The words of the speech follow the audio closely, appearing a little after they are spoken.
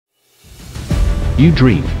You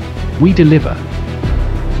dream. We deliver.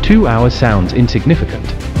 2 hours sounds insignificant.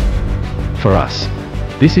 For us,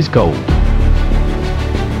 this is gold.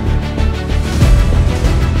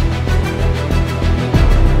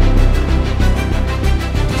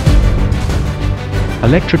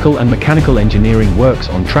 Electrical and mechanical engineering works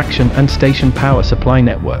on traction and station power supply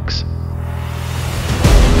networks.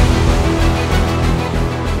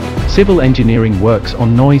 Civil engineering works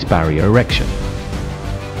on noise barrier erection.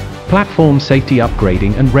 Platform safety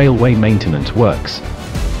upgrading and railway maintenance works.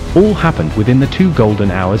 All happened within the 2 golden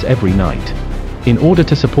hours every night, in order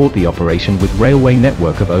to support the operation with railway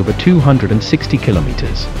network of over 260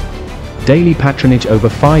 kilometers. Daily patronage over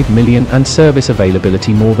 5 million and service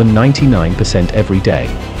availability more than 99% every day.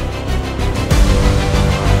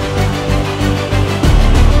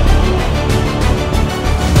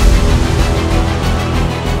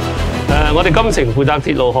 我哋金城負責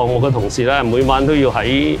鐵路項目嘅同事咧，每晚都要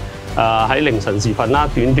喺凌晨時分啦，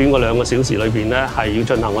短個2個小時裏邊咧，係要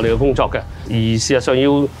進行我哋嘅工作嘅。而事實上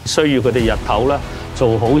需要佢哋日頭咧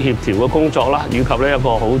做好協調嘅工作啦，以及咧一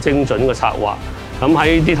個好精準嘅策劃。咁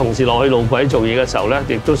喺啲同事落去路軌做嘢嘅時候咧，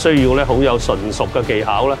亦都需要咧好有純熟嘅技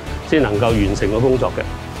巧咧，先能夠完成個工作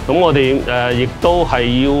嘅。咁我哋亦都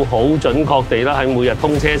係要好準確地啦，喺每日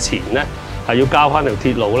通車前咧，係要交翻條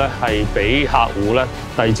鐵路咧，係俾客戶咧，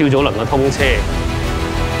第二朝早能夠通車。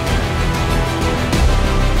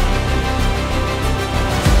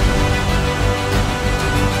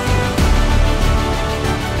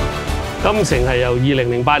金城係由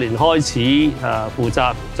2008年開始負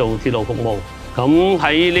責做鐵路服務。咁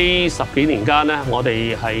喺呢10幾年間咧，我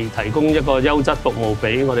哋係提供一個優質服務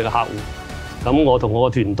俾我哋嘅客戶。咁我同我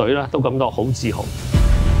個團隊咧都感到好自豪。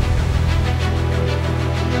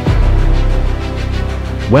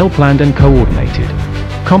Well-planned and coordinated,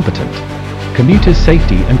 competent. Commuters'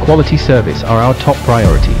 safety and quality service are our top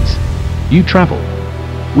priorities. You travel.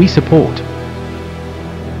 We support.